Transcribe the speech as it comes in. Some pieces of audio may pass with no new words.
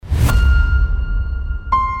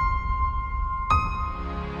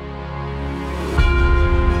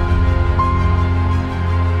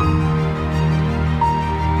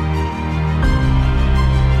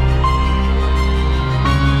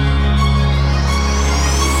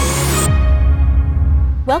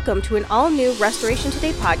Welcome to an all-new Restoration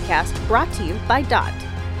Today podcast brought to you by DOT.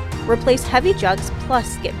 Replace heavy jugs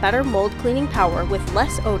plus get better mold cleaning power with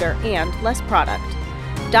less odor and less product.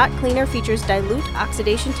 DOT Cleaner features dilute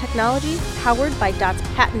oxidation technology powered by DOT's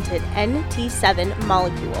patented NT7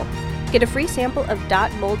 molecule. Get a free sample of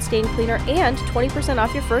DOT Mold Stain Cleaner and 20%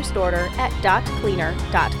 off your first order at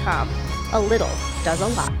dotcleaner.com. A little does a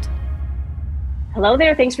lot. Hello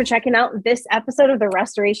there. Thanks for checking out this episode of the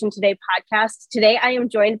Restoration Today podcast. Today, I am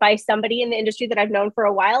joined by somebody in the industry that I've known for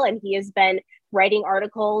a while, and he has been writing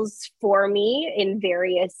articles for me in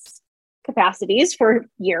various capacities for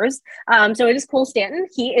years. So it is Cole Stanton.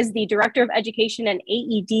 He is the Director of Education and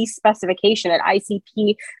AED Specification at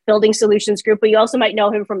ICP Building Solutions Group, but you also might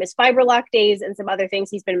know him from his FiberLock days and some other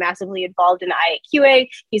things. He's been massively involved in the IAQA.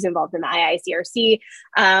 He's involved in the IICRC.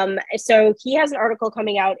 So he has an article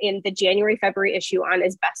coming out in the January-February issue on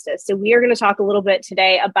asbestos. So we are going to talk a little bit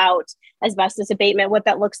today about asbestos abatement, what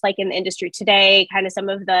that looks like in the industry today, kind of some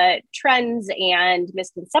of the trends and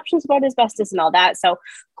misconceptions about asbestos and all that. So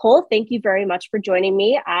Cole, thank you very much for joining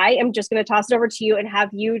me. I am just going to toss it over to you and have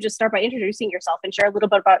you just start by introducing yourself and share a little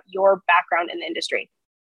bit about your background in the industry.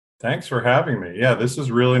 Thanks for having me. Yeah, this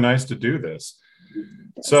is really nice to do this.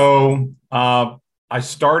 So I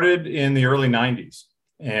started in the early 90s,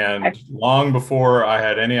 and long before I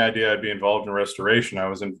had any idea I'd be involved in restoration, I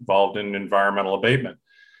was involved in environmental abatement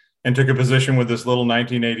and took a position with this little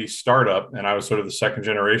 1980s startup. And I was sort of the second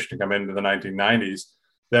generation to come into the 1990s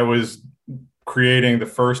that was creating the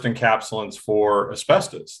first encapsulants for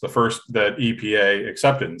asbestos, the first that EPA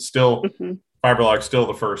accepted. And still, FiberLock's still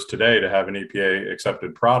the first today to have an EPA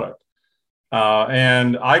accepted product.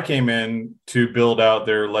 And I came in to build out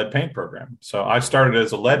their lead paint program. So I started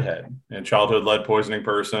as a lead head and childhood lead poisoning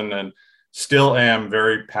person, and still am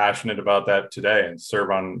very passionate about that today and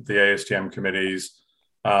serve on the ASTM committees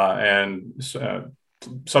and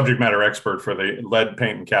subject matter expert for the lead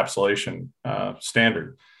paint encapsulation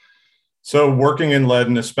standard. So working in lead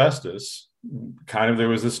and asbestos, there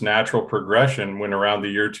was this natural progression when around the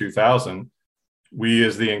year 2000, we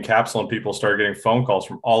as the encapsulant people started getting phone calls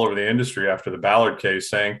from all over the industry after the Ballard case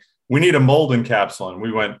saying, we need a mold encapsulant.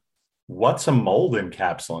 We went, what's a mold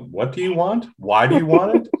encapsulant? What do you want? Why do you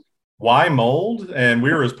want it? Why mold? And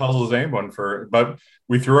we were as puzzled as anyone but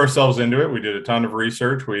we threw ourselves into it. We did a ton of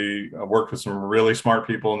research. We worked with some really smart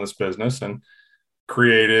people in this business and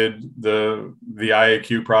created the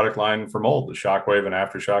IAQ product line for mold, the Shockwave and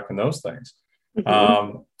Aftershock and those things.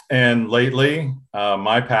 And lately,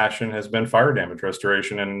 my passion has been fire damage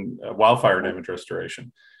restoration and wildfire damage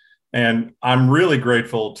restoration. And I'm really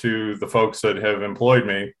grateful to the folks that have employed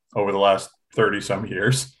me over the last 30 some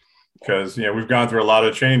years, because we've gone through a lot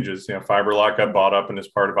of changes. FiberLock got bought up and is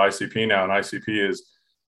part of ICP now, and ICP is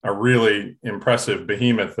a really impressive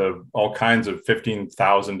behemoth of all kinds of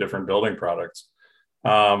 15,000 different building products.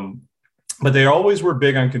 But they always were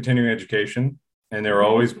big on continuing education, and they were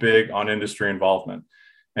always big on industry involvement.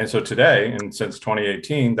 And so today, and since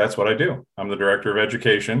 2018, that's what I do. I'm the Director of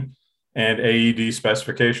Education and AED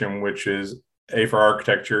Specification, which is A for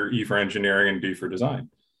architecture, E for engineering, and D for design.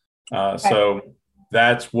 So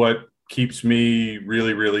that's what keeps me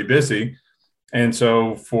really, really busy. And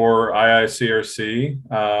so for IICRC,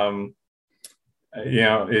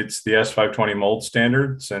 it's the S520 mold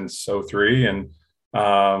standard since '03, and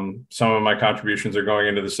some of my contributions are going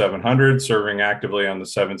into the 700, serving actively on the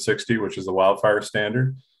 760, which is the wildfire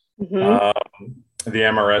standard, the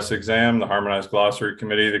MRS exam, the Harmonized Glossary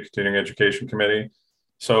Committee, the Continuing Education Committee.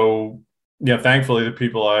 So, thankfully, the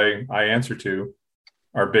people I answer to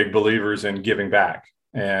are big believers in giving back.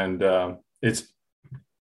 And it's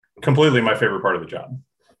completely my favorite part of the job.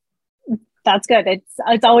 That's good.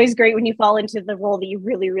 It's always great when you fall into the role that you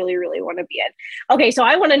really, really, really want to be in. Okay, so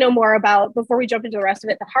I want to know more about, before we jump into the rest of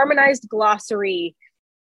it, the Harmonized Glossary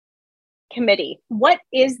Committee. What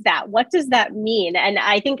is that? What does that mean? And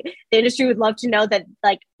I think the industry would love to know that,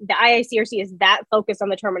 like, the IICRC is that focused on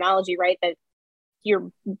the terminology, right? That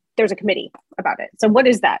there's a committee about it. So what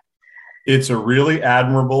is that? It's a really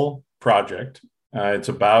admirable project. It's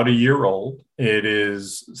about a year old. It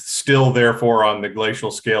is still, therefore, on the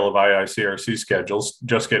glacial scale of IICRC schedules,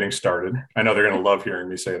 just getting started. I know they're going to love hearing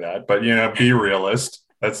me say that, but, be realist.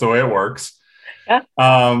 That's the way it works. Yeah.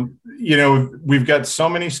 We've got so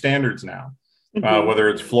many standards now, whether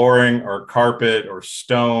it's flooring or carpet or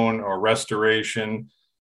stone or restoration.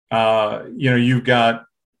 You've got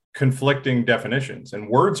conflicting definitions, and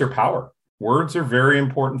words are power. Words are very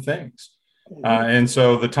important things. And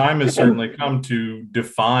so the time has certainly come to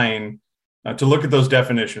define, to look at those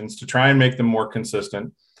definitions, to try and make them more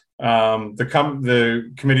consistent.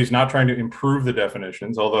 The committee is not trying to improve the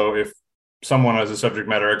definitions, although if someone as a subject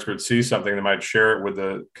matter expert sees something, they might share it with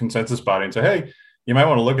the consensus body and say, hey, you might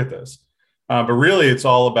want to look at this. But really, it's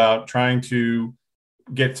all about trying to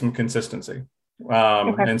get some consistency.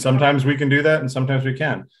 Okay. And sometimes we can do that, and sometimes we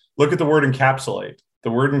can. Look at the word encapsulate.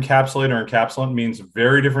 The word encapsulate or encapsulant means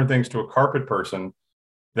very different things to a carpet person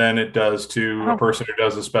than it does to a person who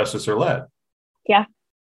does asbestos or lead. Yeah.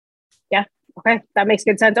 Yeah. Okay. That makes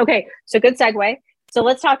good sense. Okay. So good segue. So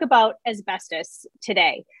let's talk about asbestos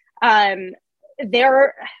today.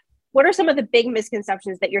 What are some of the big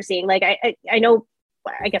misconceptions that you're seeing? Like, I know,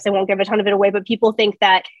 I guess I won't give a ton of it away, but people think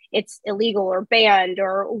that it's illegal or banned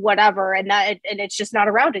or whatever, and it's just not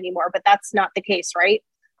around anymore, but that's not the case, right?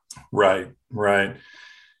 Right.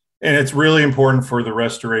 And it's really important for the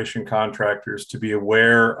restoration contractors to be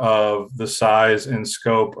aware of the size and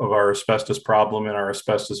scope of our asbestos problem in our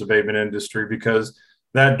asbestos abatement industry, because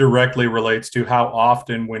that directly relates to how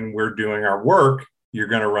often when we're doing our work, you're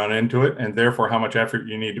going to run into it, and therefore how much effort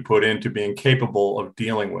you need to put into being capable of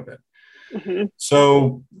dealing with it. Mm-hmm.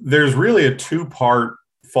 So there's really a two-part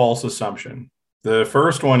false assumption. The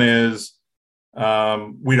first one is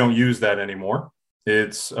we don't use that anymore.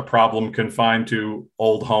 It's a problem confined to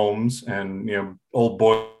old homes and old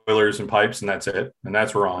boilers and pipes, and that's it. And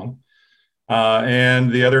that's wrong.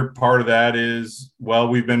 And the other part of that is, well,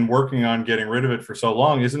 we've been working on getting rid of it for so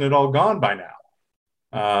long. Isn't it all gone by now?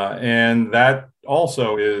 And that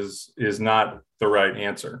also is not the right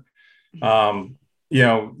answer. The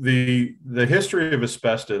history of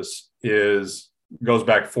asbestos goes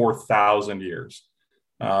back 4,000 years.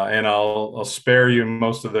 And I'll spare you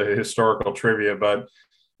most of the historical trivia, but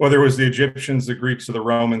whether it was the Egyptians, the Greeks, or the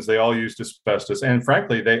Romans, they all used asbestos. And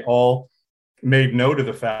frankly, they all made note of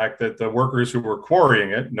the fact that the workers who were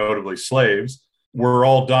quarrying it, notably slaves, were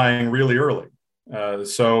all dying really early.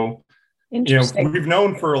 We've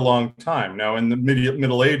known for a long time. Now, in the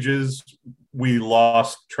Middle Ages, we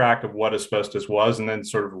lost track of what asbestos was and then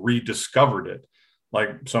sort of rediscovered it,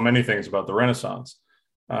 like so many things about the Renaissance.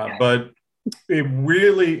 But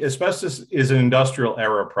asbestos is an industrial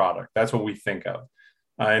era product. That's what we think of.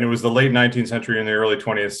 And it was the late 19th century and the early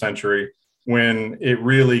 20th century when it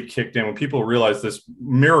really kicked in, when people realized this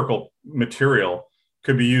miracle material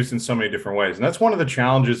could be used in so many different ways. And that's one of the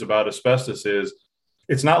challenges about asbestos is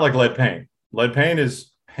it's not like lead paint. Lead paint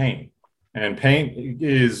is paint, and paint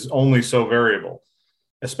is only so variable.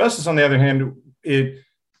 Asbestos, on the other hand,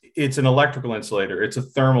 it's an electrical insulator. It's a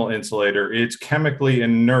thermal insulator. It's chemically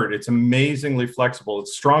inert. It's amazingly flexible.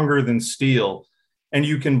 It's stronger than steel. And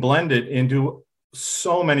you can blend it into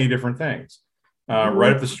so many different things.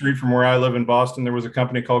 Right up the street from where I live in Boston, there was a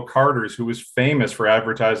company called Carter's who was famous for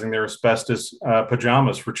advertising their asbestos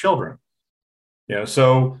pajamas for children.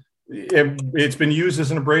 So it's been used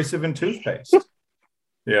as an abrasive in toothpaste.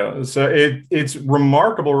 So it's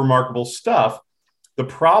remarkable stuff. The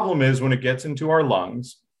problem is when it gets into our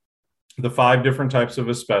lungs, the 5 different types of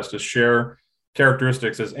asbestos share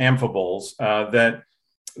characteristics as amphiboles, that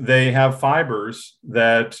they have fibers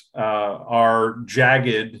that are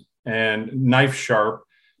jagged and knife sharp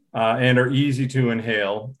and are easy to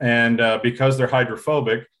inhale. And because they're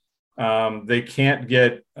hydrophobic, they can't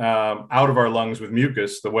get out of our lungs with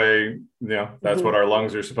mucus the way, that's what our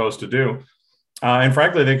lungs are supposed to do. And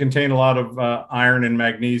frankly, they contain a lot of iron and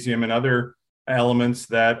magnesium and other elements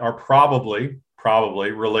that are probably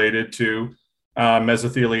related to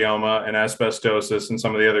mesothelioma and asbestosis and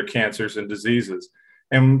some of the other cancers and diseases.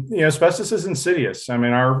 And asbestos is insidious. I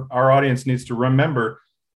mean, our audience needs to remember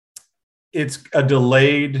it's a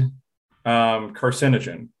delayed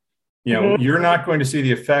carcinogen. You're not going to see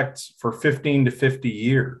the effects for 15 to 50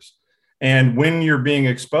 years. And when you're being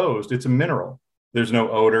exposed, it's a mineral. There's no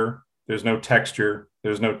odor, there's no texture,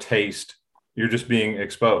 there's no taste. You're just being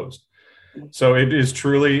exposed. So it is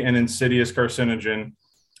truly an insidious carcinogen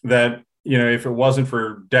that, if it wasn't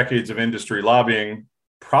for decades of industry lobbying,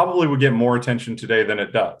 probably would get more attention today than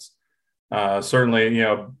it does. Certainly,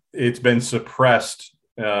 it's been suppressed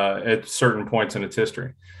at certain points in its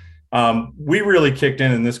history. We really kicked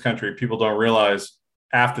in this country, people don't realize,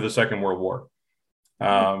 after the Second World War.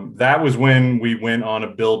 That was when we went on a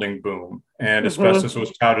building boom, and asbestos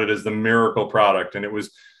was touted as the miracle product, and it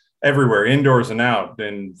was everywhere, indoors and out,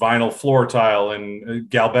 in vinyl floor tile and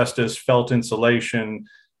galbestos felt insulation,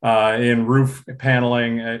 in roof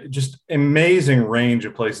paneling, just amazing range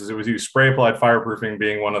of places. It was used, spray applied fireproofing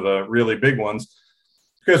being one of the really big ones,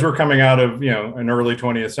 because we're coming out of an early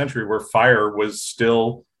 20th century where fire was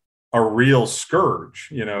still a real scourge.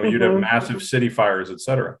 You'd have massive city fires, et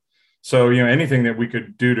cetera. So anything that we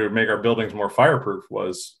could do to make our buildings more fireproof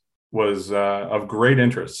was of great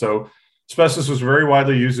interest. So asbestos was very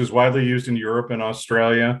widely used. It was widely used in Europe and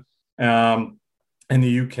Australia. in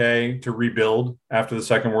the UK to rebuild after the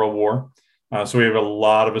Second World War. So we have a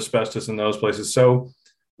lot of asbestos in those places. So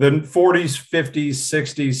the 40s, 50s,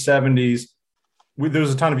 60s, 70s, there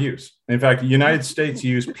was a ton of use. In fact, the United States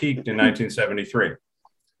use peaked in 1973.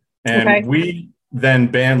 And we then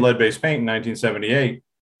banned lead-based paint in 1978,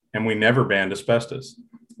 and we never banned asbestos.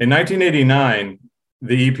 In 1989,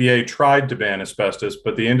 the EPA tried to ban asbestos,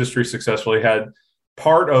 but the industry successfully had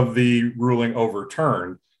part of the ruling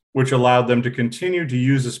overturned, which allowed them to continue to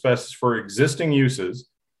use asbestos for existing uses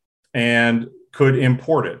and could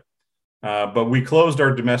import it. But we closed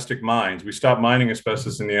our domestic mines. We stopped mining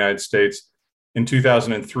asbestos in the United States in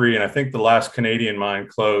 2003, and I think the last Canadian mine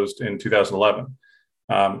closed in 2011.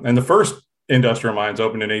 And the first industrial mines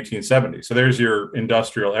opened in 1870. So there's your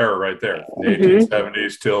industrial era right there, the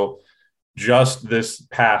 1870s till just this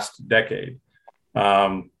past decade.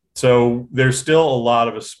 So there's still a lot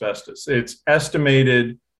of asbestos. It's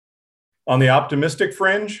estimated on the optimistic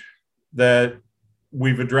fringe that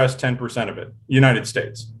we've addressed 10% of it, United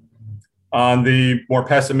States. On the more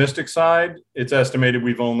pessimistic side, it's estimated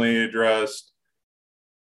we've only addressed,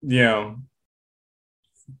 30%.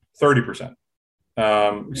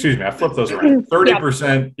 Excuse me, I flipped those around.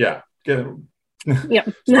 30%, yeah.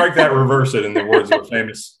 Strike that, reverse it, in the words of a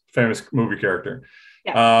famous movie character.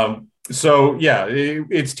 So yeah,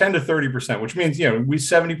 it's 10 to 30%, which means, we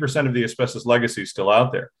 70% of the asbestos legacy is still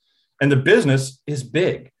out there. And the business is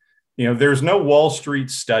big. There's no Wall Street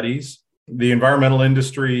studies. The environmental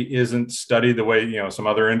industry isn't studied the way, some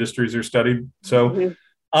other industries are studied. So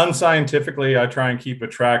unscientifically, I try and keep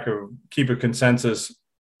a consensus.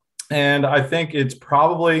 And I think it's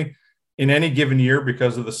probably in any given year,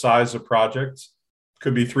 because of the size of projects,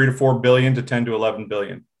 could be 3 to 4 billion to 10 to 11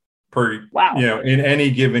 billion per, in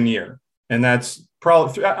any given year. And that's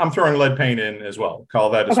probably, I'm throwing lead paint in as well,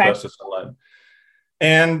 call that asbestos and lead.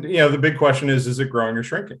 And, the big question is it growing or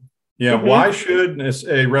shrinking? Why should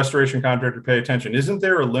a restoration contractor pay attention? Isn't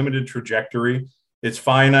there a limited trajectory? It's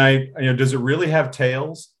finite. Does it really have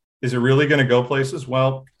tails? Is it really going to go places?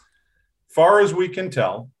 Well, far as we can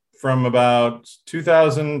tell, from about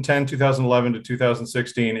 2010, 2011 to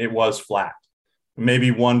 2016, it was flat,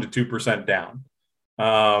 maybe 1% to 2% down.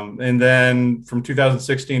 And then from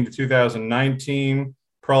 2016 to 2019,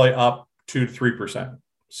 probably up 2 to 3%.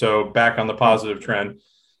 So back on the positive trend.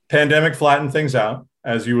 Pandemic flattened things out,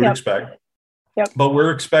 as you would expect. But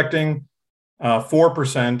we're expecting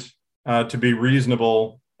 4% to be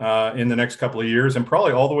reasonable in the next couple of years, and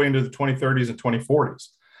probably all the way into the 2030s and 2040s.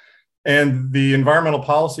 And the environmental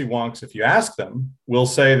policy wonks, if you ask them, will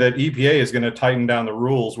say that EPA is going to tighten down the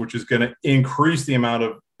rules, which is going to increase the amount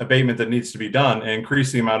of abatement that needs to be done and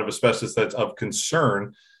increase the amount of asbestos that's of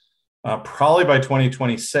concern, probably by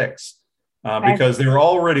 2026, because they're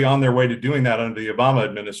already on their way to doing that under the Obama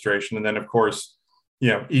administration. And then, of course,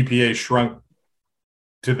 EPA shrunk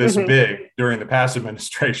to this big during the past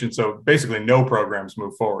administration. So basically no programs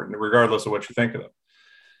move forward, regardless of what you think of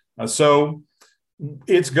them. So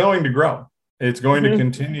it's going to grow. It's going to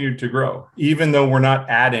continue to grow, even though we're not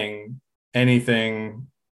adding anything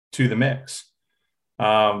to the mix.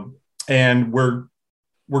 And we're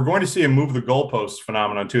going to see a move the goalposts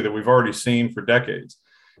phenomenon too, that we've already seen for decades.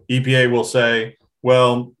 EPA will say,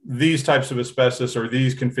 well, these types of asbestos or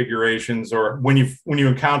these configurations, or when you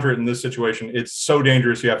encounter it in this situation, it's so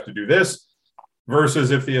dangerous you have to do this,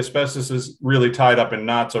 versus if the asbestos is really tied up in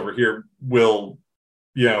knots over here,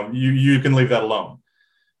 you can leave that alone.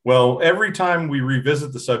 Well, every time we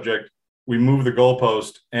revisit the subject, we move the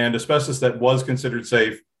goalpost, and asbestos that was considered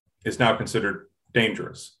safe is now considered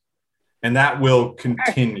dangerous. And that will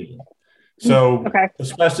continue. So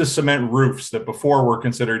asbestos cement roofs that before were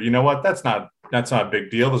considered, that's not a big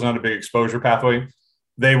deal. There's not a big exposure pathway.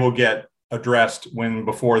 They will get addressed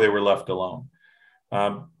before they were left alone.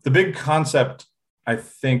 The big concept, I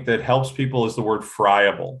think, that helps people is the word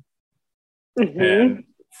friable. And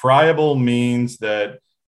friable means that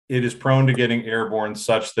it is prone to getting airborne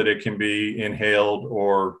such that it can be inhaled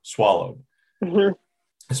or swallowed.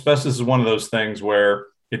 Asbestos is one of those things where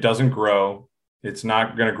it doesn't grow. It's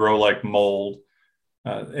not going to grow like mold.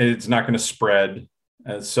 It's not going to spread.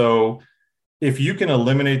 So if you can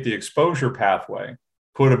eliminate the exposure pathway,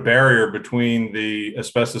 put a barrier between the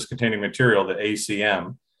asbestos containing material, the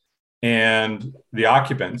ACM, and the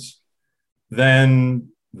occupants, then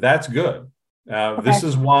that's good. This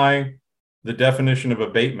is why the definition of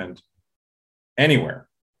abatement anywhere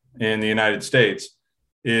in the United States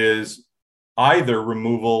is either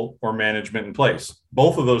removal or management in place.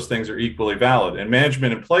 Both of those things are equally valid. And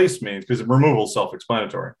management in place means, because removal is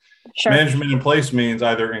self-explanatory. Management in place means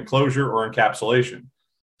either enclosure or encapsulation.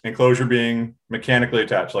 enclosure being mechanically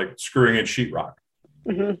attached, like screwing in sheetrock.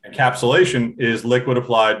 Mm-hmm. Encapsulation is liquid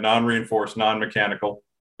applied, non-reinforced, non-mechanical,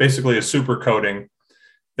 basically a super coating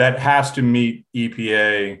that has to meet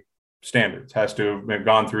EPA standards, has to have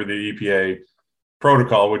gone through the EPA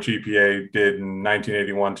protocol, which EPA did in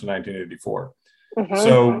 1981 to 1984. Mm-hmm.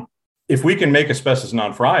 So if we can make asbestos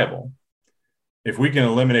non-friable, if we can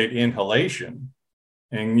eliminate inhalation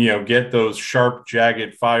and, get those sharp,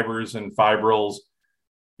 jagged fibers and fibrils,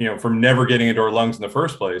 from never getting into our lungs in the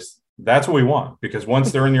first place, that's what we want, because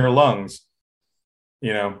once they're in your lungs,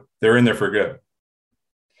 they're in there for good.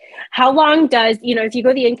 How long does, if you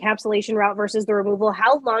go the encapsulation route versus the removal,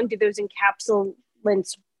 how long do those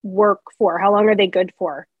encapsulants work for? How long are they good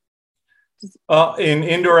for? In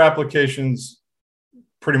indoor applications,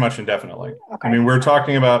 pretty much indefinitely. Okay. I mean, we're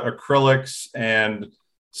talking about acrylics and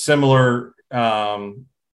similar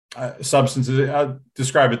substances. I'll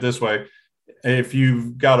describe it this way. If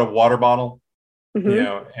you've got a water bottle,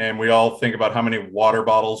 mm-hmm. And we all think about how many water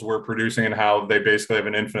bottles we're producing and how they basically have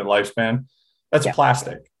an infinite lifespan, that's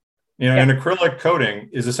plastic. An acrylic coating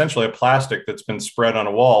is essentially a plastic that's been spread on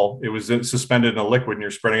a wall. It was suspended in a liquid and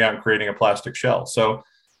you're spreading out and creating a plastic shell. So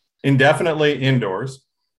indefinitely indoors,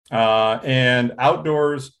 and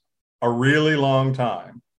outdoors a really long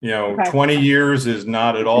time. 20 years is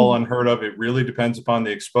not at all unheard of. It really depends upon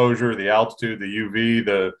the exposure, the altitude, the UV,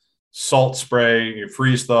 the salt spray,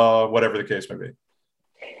 freeze thaw, whatever the case may be.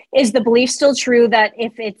 Is the belief still true that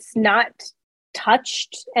if it's not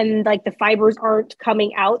touched and like the fibers aren't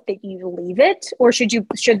coming out, that you leave it? Or should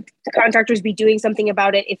the contractors be doing something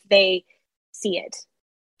about it if they see it?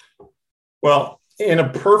 Well, in a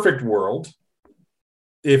perfect world,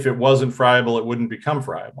 if it wasn't friable, it wouldn't become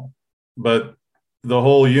friable. But the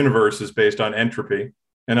whole universe is based on entropy.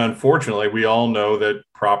 And unfortunately, we all know that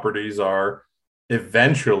properties are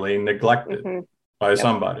eventually neglected mm-hmm. by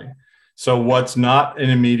somebody. So what's not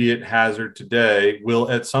an immediate hazard today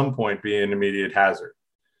will at some point be an immediate hazard.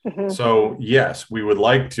 Mm-hmm. So yes, we would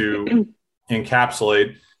like to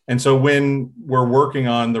encapsulate. And so when we're working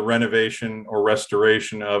on the renovation or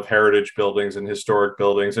restoration of heritage buildings and historic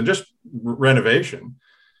buildings and just renovation,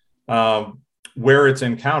 where it's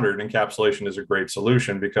encountered, encapsulation is a great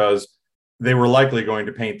solution, because they were likely going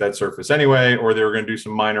to paint that surface anyway, or they were going to do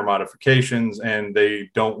some minor modifications and they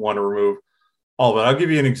don't want to remove all of it. I'll give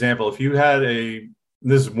you an example. If you had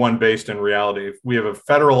this is one based in reality. If we have a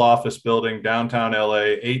federal office building, downtown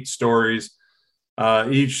LA, 8 stories,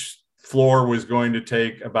 each floor was going to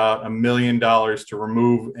take about $1 million to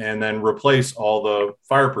remove and then replace all the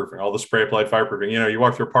fireproofing, all the spray applied fireproofing. You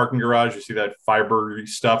walk through a parking garage, you see that fiber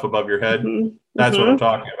stuff above your head. Mm-hmm. That's what I'm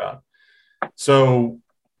talking about. So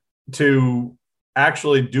to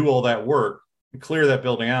actually do all that work, clear that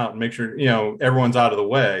building out and make sure, everyone's out of the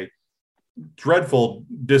way, dreadful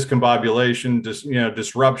discombobulation,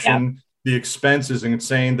 disruption. Yeah. The expense is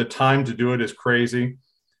insane. The time to do it is crazy.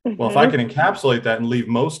 Mm-hmm. Well, if I can encapsulate that and leave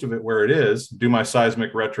most of it where it is, do my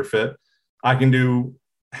seismic retrofit, I can do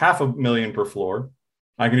 $500,000 per floor.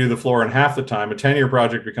 I can do the floor in half the time. A 10-year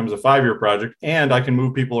project becomes a 5-year project, and I can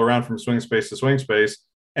move people around from swing space to swing space,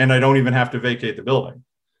 and I don't even have to vacate the building.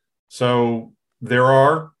 So there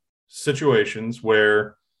are situations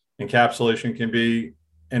where encapsulation can be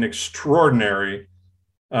an extraordinary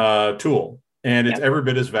tool, and it's every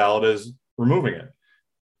bit as valid as removing it.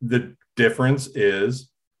 The difference is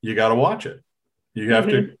you got to watch it. You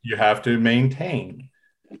have to maintain.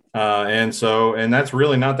 And that's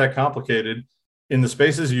really not that complicated. In the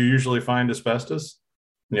spaces you usually find asbestos,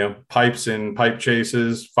 pipes in pipe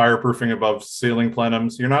chases, fireproofing above ceiling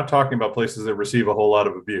plenums, you're not talking about places that receive a whole lot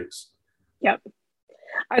of abuse. Yep.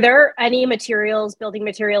 Are there any building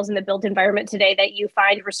materials in the built environment today that you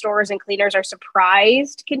find restorers and cleaners are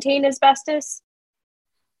surprised contain asbestos?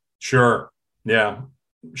 Sure. Yeah.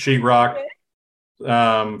 Sheetrock,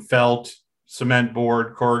 felt, cement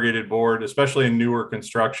board, corrugated board, especially in newer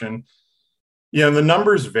construction. The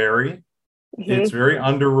numbers vary. Mm-hmm. It's very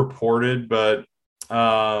underreported, but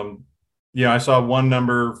I saw one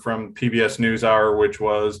number from PBS NewsHour, which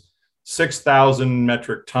was 6,000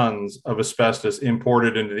 metric tons of asbestos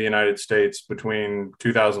imported into the United States between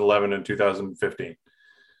 2011 and 2015.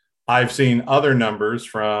 I've seen other numbers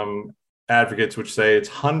from advocates which say it's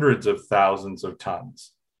hundreds of thousands of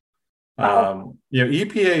tons. Wow.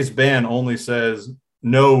 EPA's ban only says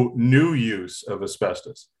no new use of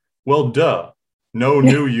asbestos. Well, duh, no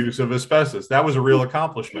new use of asbestos. That was a real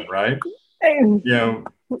accomplishment, right?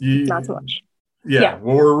 Not so much. Yeah.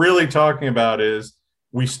 What we're really talking about is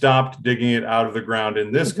we stopped digging it out of the ground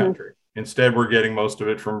in this country. Instead, we're getting most of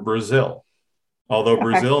it from Brazil. Although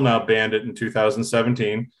Brazil now banned it in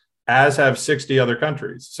 2017, as have 60 other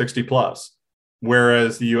countries, 60 plus,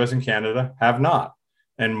 whereas the US and Canada have not.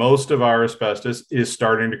 And most of our asbestos is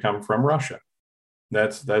starting to come from Russia.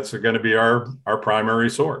 That's going to be our primary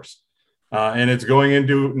source. And it's going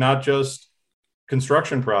into not just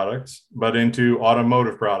construction products, but into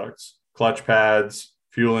automotive products, clutch pads,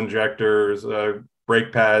 fuel injectors,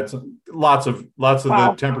 brake pads, lots of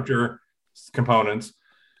the temperature components.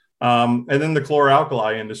 And then the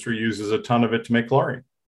chlor-alkali industry uses a ton of it to make chlorine.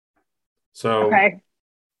 So,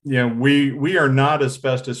 we are not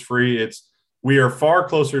asbestos free. We are far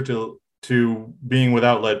closer to being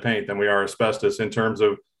without lead paint than we are asbestos, in terms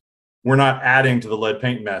of we're not adding to the lead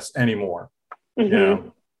paint mess anymore.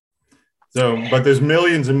 So, but there's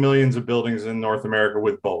millions and millions of buildings in North America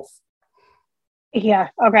with both. Yeah.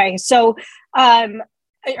 Okay. So,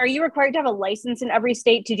 are you required to have a license in every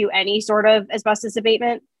state to do any sort of asbestos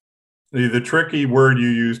abatement? The tricky word you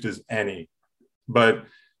used is any, but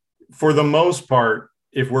for the most part,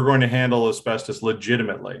 if we're going to handle asbestos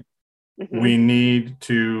legitimately, we need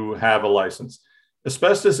to have a license.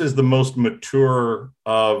 Asbestos is the most mature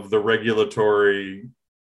of the regulatory,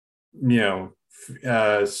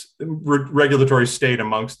 regulatory state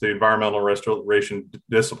amongst the environmental restoration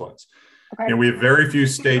disciplines. Okay. We have very few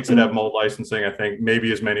states that have mold licensing. I think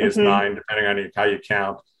maybe as many as 9, depending on how you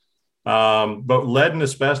count. But lead and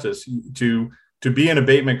asbestos, to be an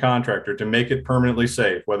abatement contractor, to make it permanently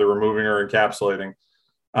safe, whether removing or encapsulating,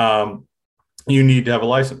 you need to have a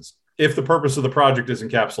license. If the purpose of the project is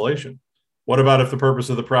encapsulation, what about if the purpose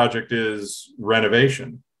of the project is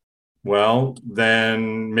renovation? Well,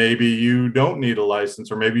 then maybe you don't need a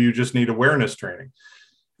license, or maybe you just need awareness training.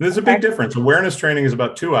 There's a big difference. Awareness training is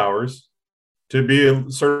about 2 hours. To be a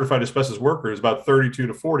certified asbestos worker is about 32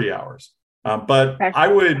 to 40 hours. But I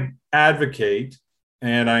would advocate,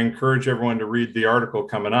 and I encourage everyone to read the article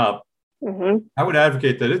coming up. I would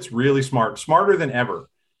advocate that it's really smarter than ever,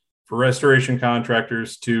 for restoration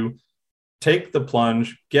contractors to take the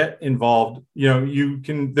plunge, get involved.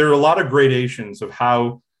 There are a lot of gradations of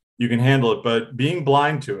how you can handle it, but being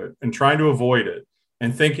blind to it and trying to avoid it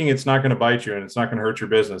and thinking it's not going to bite you and it's not going to hurt your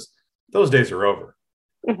business, those days are over.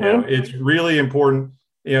 It's really important,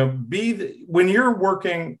 when you're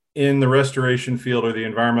working in the restoration field or the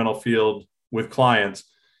environmental field with clients,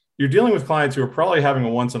 you're dealing with clients who are probably having a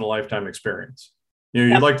once in a lifetime experience.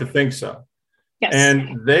 You'd like to think so. Yes.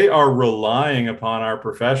 And they are relying upon our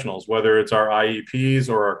professionals, whether it's our IEPs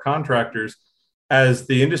or our contractors, as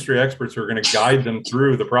the industry experts who are going to guide them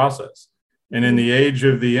through the process. And in the age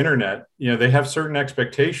of the internet, they have certain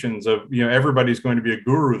expectations of, everybody's going to be a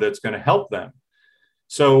guru that's going to help them.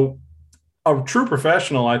 So a true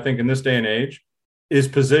professional, I think, in this day and age, is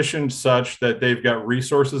positioned such that they've got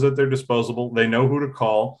resources at their disposal. They know who to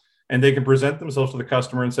call, and they can present themselves to the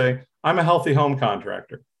customer and say, I'm a healthy home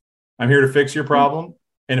contractor. I'm here to fix your problem.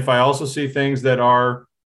 And if I also see things that are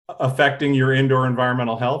affecting your indoor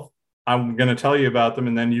environmental health, I'm going to tell you about them,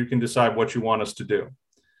 and then you can decide what you want us to do.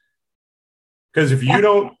 Because if you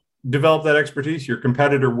don't develop that expertise, your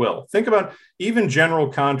competitor will. Think about even general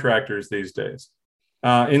contractors these days.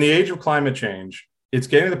 In the age of climate change, it's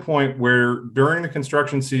getting to the point where during the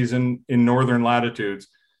construction season in northern latitudes,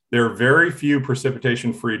 there are very few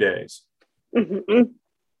precipitation-free days.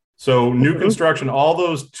 So new construction, all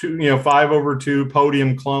those 5/2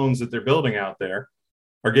 podium clones that they're building out there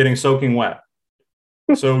are getting soaking wet.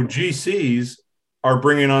 So GCs are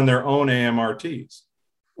bringing on their own AMRTs.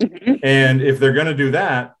 And if they're going to do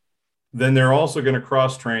that, then they're also going to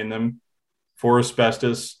cross-train them for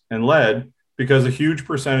asbestos and lead, because a huge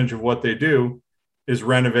percentage of what they do is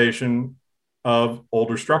renovation of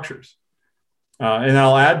older structures. And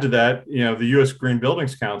I'll add to that, the U.S. Green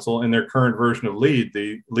Buildings Council, in their current version of LEED,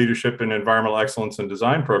 the Leadership in Environmental Excellence and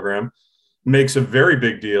Design program, makes a very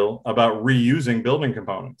big deal about reusing building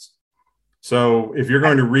components. So if you're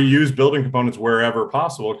going to reuse building components wherever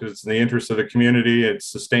possible, because it's in the interest of the community,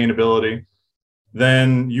 it's sustainability,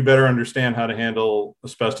 then you better understand how to handle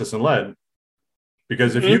asbestos and lead.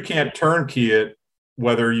 Because if you can't turnkey it,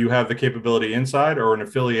 whether you have the capability inside or an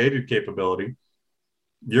affiliated capability,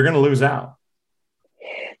 you're going to lose out.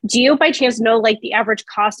 Do you by chance know the average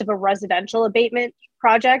cost of a residential abatement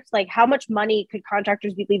project? How much money could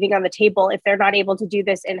contractors be leaving on the table if they're not able to do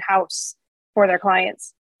this in-house for their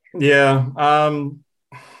clients? Yeah. I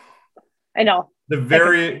know.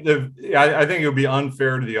 I think it would be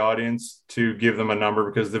unfair to the audience to give them a number,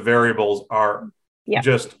 because the variables are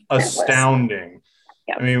just astounding.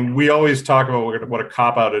 Yep. I mean, we always talk about what a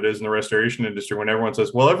cop-out it is in the restoration industry when everyone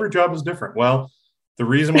says, well, every job is different. Well, the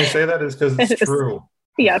reason we say that is because it's true.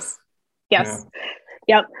 Yes. Yeah.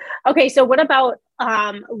 Yep. Okay. So what about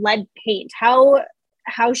lead paint? How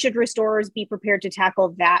how should restorers be prepared to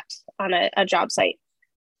tackle that on a job site?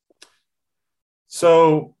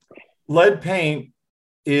 So lead paint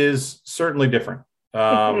is certainly different.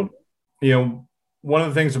 You know, one of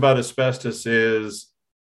the things about asbestos is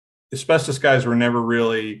asbestos guys were never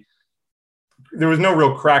really, there was no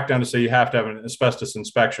real crackdown to say you have to have an asbestos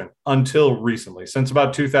inspection until recently, since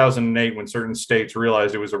about 2008, when certain states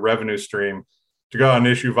realized it was a revenue stream to go out and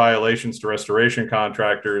issue violations to restoration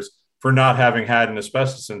contractors for not having had an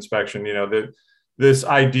asbestos inspection. You know, this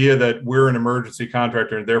idea that we're an emergency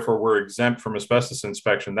contractor and therefore we're exempt from asbestos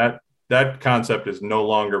inspection, that concept is no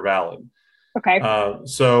longer valid. Okay.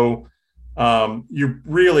 So you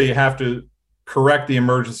really have to correct the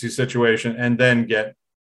emergency situation and then get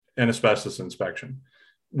an asbestos inspection.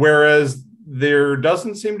 Whereas there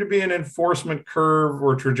doesn't seem to be an enforcement curve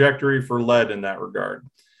or trajectory for lead in that regard.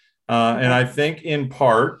 And I think in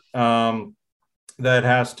part that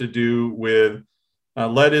has to do with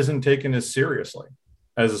lead isn't taken as seriously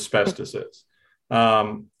as asbestos is.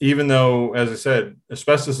 Even though, as I said,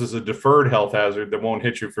 asbestos is a deferred health hazard that won't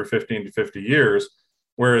hit you for 15 to 50 years.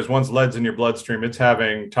 Whereas once lead's in your bloodstream, it's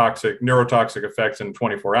having neurotoxic effects in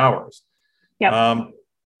 24 hours. Yep.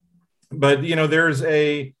 But, you know, there's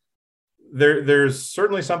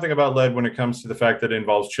certainly something about lead when it comes to the fact that it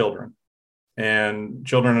involves children, and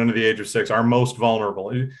children under the age of 6 are most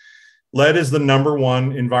vulnerable. Lead is the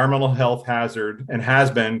 #1 environmental health hazard and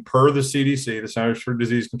has been, per the CDC, the Centers for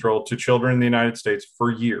Disease Control, to children in the United States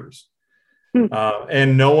for years.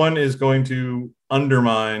 And no one is going to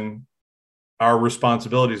undermine our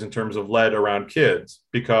responsibilities in terms of lead around kids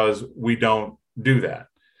because we don't do that.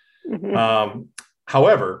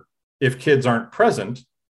 However, if kids aren't present,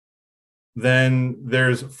 then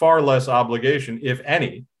there's far less obligation, if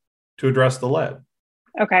any, to address the lead.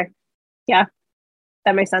 Okay. Yeah,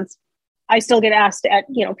 that makes sense. I still get asked at,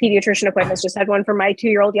 pediatrician appointments. Just had one for my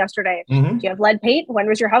 2-year-old yesterday. Do you have lead paint? When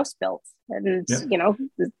was your house built? And,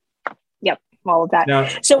 all of that. Now,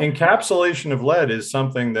 so encapsulation of lead is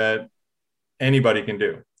something that anybody can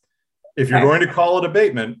do. If you're going to call it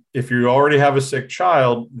abatement, if you already have a sick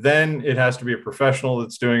child, then it has to be a professional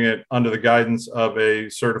that's doing it under the guidance of a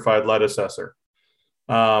certified lead assessor.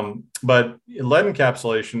 But lead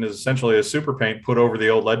encapsulation is essentially a super paint put over the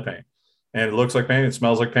old lead paint. And it looks like paint, it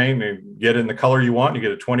smells like paint, and you get it in the color you want, you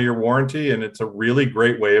get a 20-year warranty, and it's a really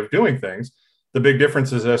great way of doing things. The big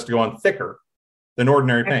difference is it has to go on thicker than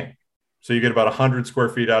ordinary paint. So you get about 100 square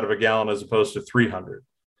feet out of a gallon as opposed to 300.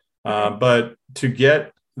 But to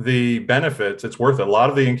get the benefits, it's worth it. A lot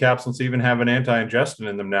of the encapsulants even have an anti-ingestant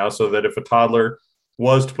in them now, so that if a toddler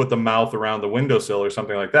was to put the mouth around the windowsill or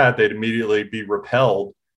something like that, they'd immediately be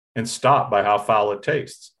repelled and stopped by how foul it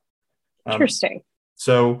tastes. Interesting.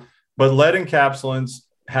 But lead encapsulants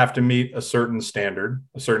have to meet a certain standard,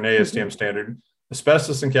 a certain ASTM standard.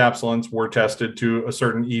 Asbestos encapsulants were tested to a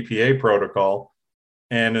certain EPA protocol,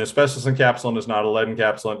 and an asbestos encapsulant is not a lead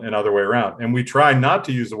encapsulant and other way around. And we try not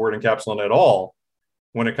to use the word encapsulant at all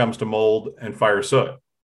when it comes to mold and fire soot.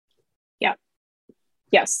 Yeah.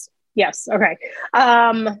 Yes. Okay.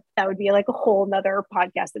 That would be like a whole nother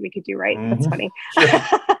podcast that we could do, right? That's funny.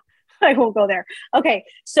 I won't go there. Okay.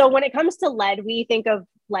 So when it comes to lead, we think of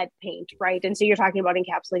lead paint, right? And so you're talking about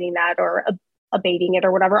encapsulating that or abating it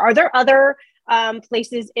or whatever. Are there other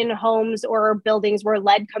places in homes or buildings where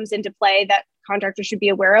lead comes into play that contractors should be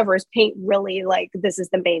aware of? Or is paint really like, this is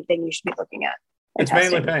the main thing you should be looking at? It's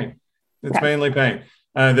mainly paint. Mainly paint.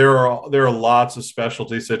 There are lots of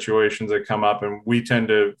specialty situations that come up, and we tend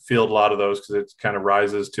to field a lot of those because it kind of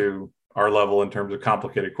rises to our level in terms of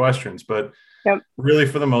complicated questions. But really,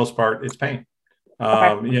 for the most part, it's paint.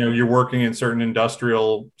 You're working in certain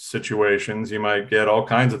industrial situations. You might get all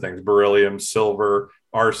kinds of things: beryllium, silver,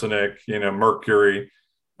 arsenic, mercury.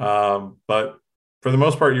 But for the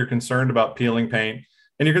most part, you're concerned about peeling paint,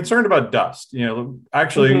 and you're concerned about dust.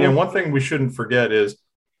 One thing we shouldn't forget is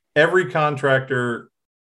every contractor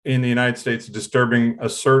in the United States disturbing a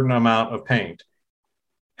certain amount of paint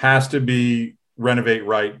has to be Renovate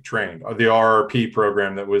Right trained, or the RRP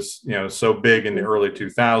program that was, so big in the early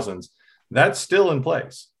 2000s. That's still in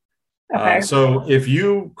place. So if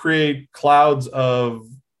you create clouds of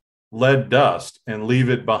lead dust and leave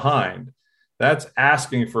it behind, that's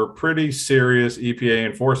asking for pretty serious EPA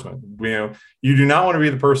enforcement. You do not want to be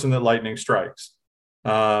the person that lightning strikes,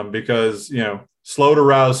 because, slow to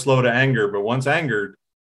rouse, slow to anger, but once angered,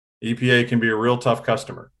 EPA can be a real tough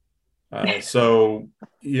customer. Taking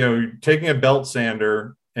a belt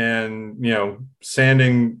sander and,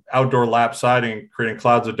 sanding outdoor lap siding, creating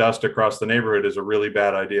clouds of dust across the neighborhood is a really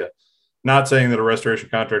bad idea. Not saying that a restoration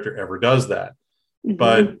contractor ever does that,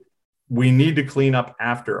 but we need to clean up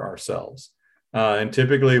after ourselves. And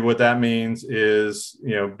typically what that means is,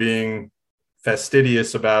 being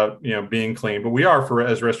fastidious about, being clean, but we are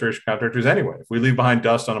as restoration contractors anyway. If we leave behind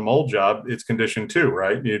dust on a mold job, it's condition 2,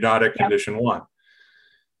 right? You're not at condition 1.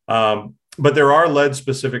 But there are lead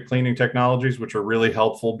specific cleaning technologies, which are really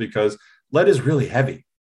helpful because lead is really heavy.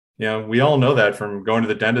 We all know that from going to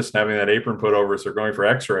the dentist and having that apron put over us or going for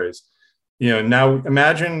x-rays. Now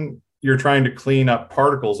imagine you're trying to clean up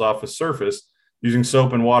particles off a surface using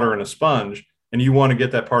soap and water and a sponge, and you want to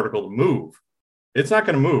get that particle to move. It's not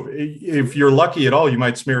going to move. If you're lucky at all, you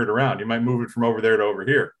might smear it around. You might move it from over there to over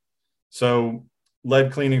here. So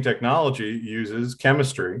lead cleaning technology uses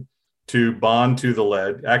chemistry to bond to the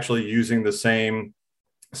lead, actually using the same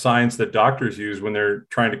science that doctors use when they're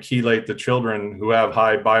trying to chelate the children who have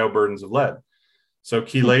high bioburdens of lead. So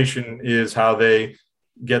chelation is how they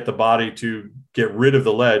get the body to get rid of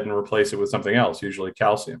the lead and replace it with something else, usually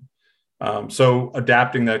calcium. So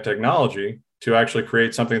adapting that technology to actually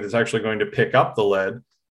create something that's actually going to pick up the lead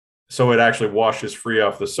so it actually washes free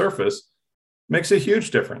off the surface makes a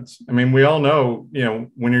huge difference. I mean, we all know,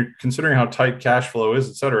 when you're considering how tight cash flow is,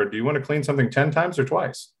 et cetera, do you want to clean something 10 times or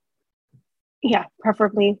twice? Yeah,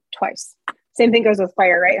 preferably twice. Same thing goes with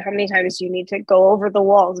fire, right? How many times do you need to go over the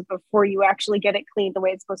walls before you actually get it cleaned the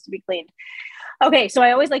way it's supposed to be cleaned? Okay, so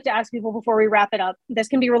I always like to ask people before we wrap it up, this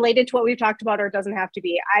can be related to what we've talked about or it doesn't have to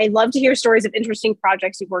be. I love to hear stories of interesting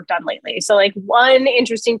projects you've worked on lately. So like one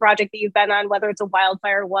interesting project that you've been on, whether it's a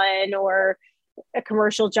wildfire one or a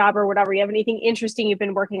commercial job or whatever, you have anything interesting you've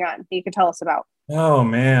been working on that you can tell us about? Oh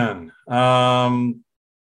man.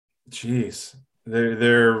 Geez.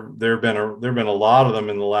 There've been a lot of them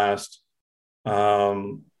in the last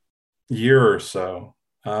year or so.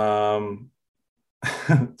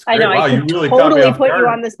 I know. Wow, you really totally put you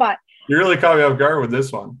on the spot. You really caught me off guard with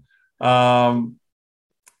this one. I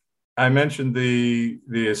mentioned the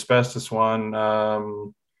asbestos one.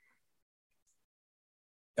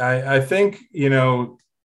 I think,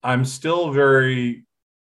 I'm still very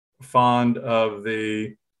fond of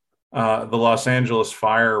the Los Angeles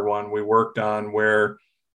fire one we worked on, where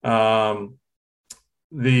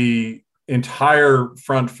the entire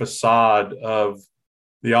front facade of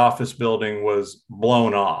the office building was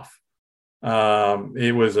blown off.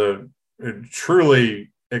 It was a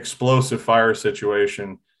truly explosive fire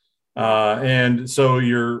situation. And so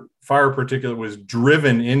your fire particulate was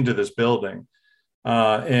driven into this building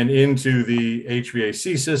and into the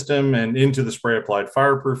HVAC system and into the spray applied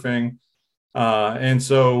fireproofing. And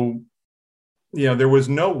so, there was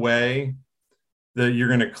no way that you're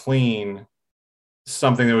going to clean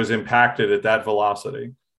something that was impacted at that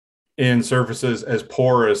velocity in surfaces as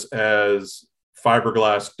porous as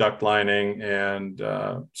fiberglass duct lining and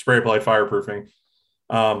spray applied fireproofing.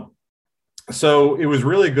 So it was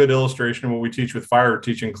really a good illustration of what we teach with fire,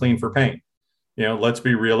 teaching clean for paint. Let's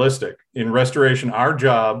be realistic. In restoration, our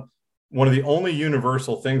job, one of the only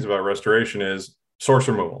universal things about restoration is source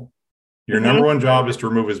removal. Your number one job is to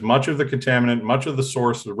remove as much of the contaminant, much of the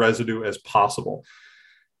source, the residue as possible.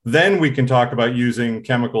 Then we can talk about using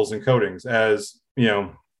chemicals and coatings as,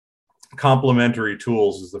 complementary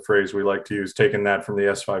tools is the phrase we like to use, taking that from the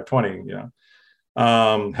S520,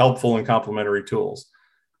 helpful and complementary tools.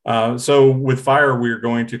 So with fire, we're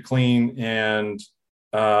going to clean and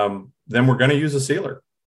then we're going to use a sealer,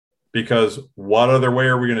 because what other way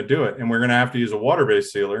are we going to do it? And we're going to have to use a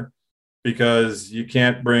water-based sealer, because you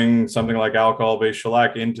can't bring something like alcohol-based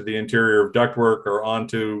shellac into the interior of ductwork or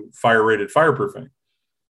onto fire-rated fireproofing.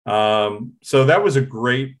 So that was a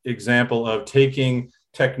great example of taking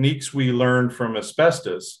techniques we learned from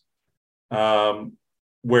asbestos,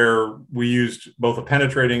 where we used both a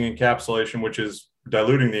penetrating encapsulation, which is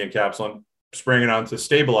diluting the encapsulant, spraying it on to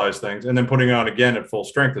stabilize things, and then putting it on again at full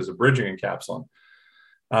strength as a bridging encapsulant.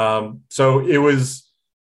 So it was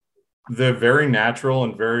the very natural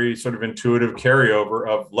and very sort of intuitive carryover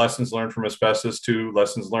of lessons learned from asbestos to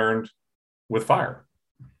lessons learned with fire.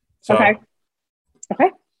 So, okay.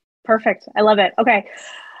 Perfect. I love it. Okay.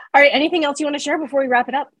 All right. Anything else you want to share before we wrap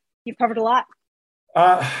it up? You've covered a lot.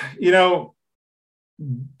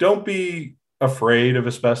 Don't be afraid of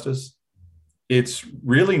asbestos. It's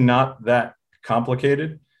really not that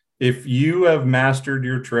complicated. If you have mastered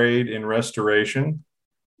your trade in restoration,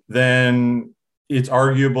 then it's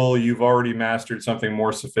arguable you've already mastered something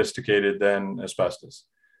more sophisticated than asbestos.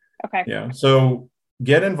 Okay. Yeah. So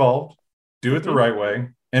get involved, do it the right way.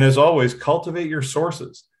 And as always, cultivate your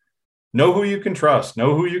sources. Know who you can trust,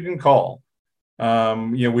 know who you can call.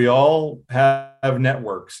 We all have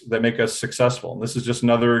networks that make us successful. And this is just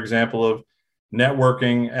another example of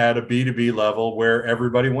networking at a B2B level where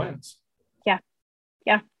everybody wins. Yeah.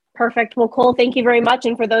 Perfect. Well, Cole, thank you very much.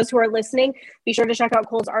 And for those who are listening, be sure to check out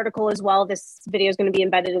Cole's article as well. This video is going to be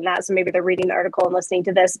embedded in that, so maybe they're reading the article and listening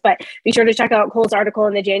to this. But be sure to check out Cole's article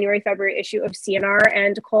in the January-February issue of CNR.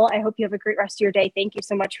 And Cole, I hope you have a great rest of your day. Thank you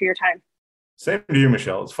so much for your time. Same to you,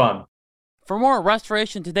 Michelle. It's fun. For more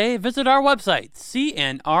Restoration Today, visit our website,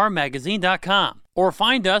 cnrmagazine.com, or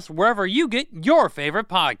find us wherever you get your favorite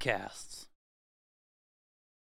podcasts.